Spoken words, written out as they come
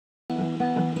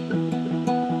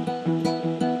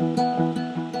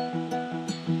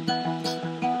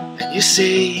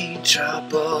see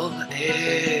trouble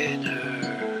in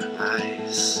her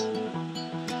eyes,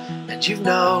 and you've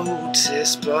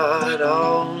noticed but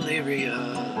only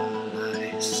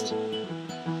realized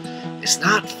it's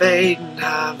not fading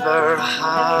however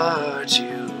hard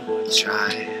you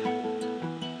try,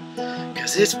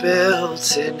 'cause it's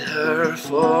built in her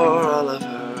for all of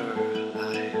her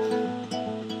life.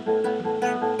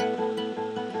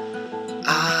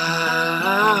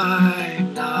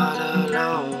 I'm not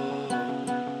alone,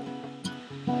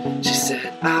 she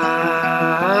said,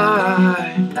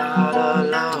 I'm not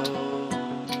alone.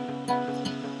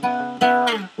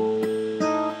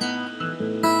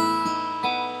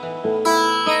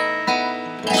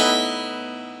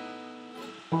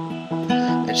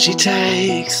 And she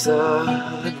takes the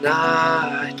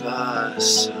night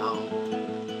bus home.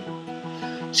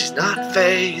 She's not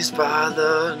fazed by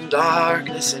the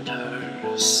darkness in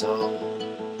her soul,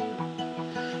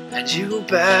 and you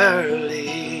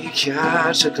barely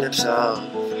catch a glimpse of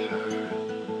her,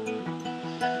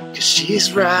 'cause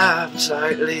she's wrapped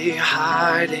tightly,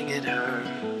 hiding in her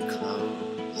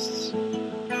clothes.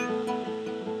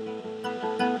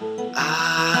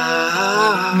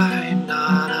 I'm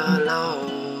not alone,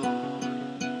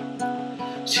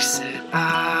 she said,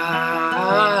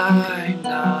 I'm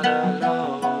not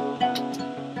alone.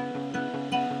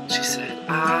 She said,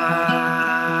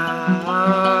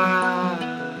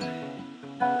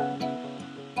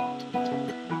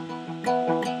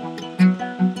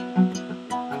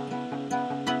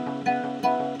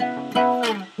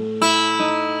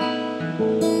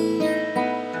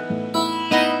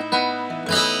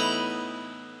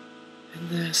 and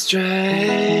they're strangers,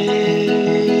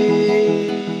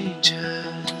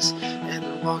 and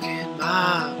they're walking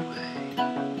my way,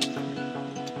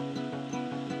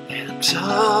 and I'm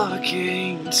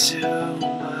talking to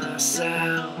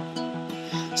myself.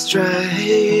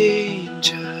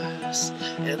 Strangers,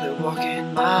 and they're walking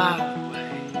my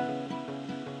way,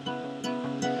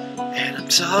 and I'm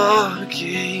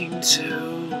talking to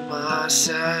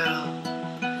myself.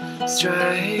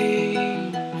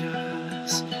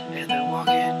 Strangers, and they're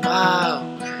walking my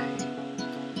way,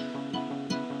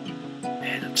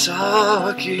 and I'm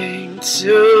talking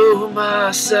to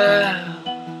myself.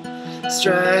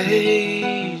 Strangers,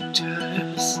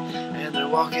 and they're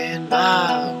walking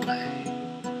my way,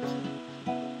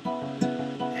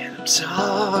 and I'm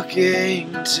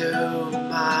talking to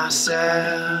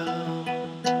myself.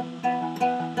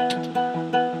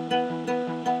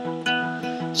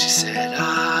 She said,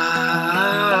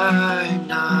 I'm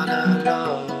not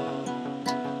alone.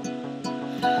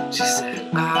 She said,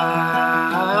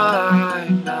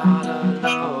 I'm not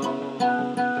alone.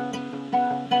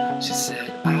 She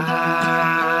said,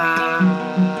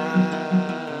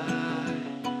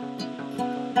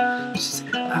 she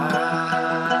said,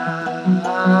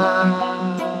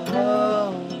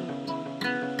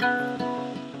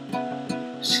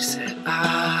 she said,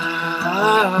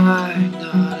 I'm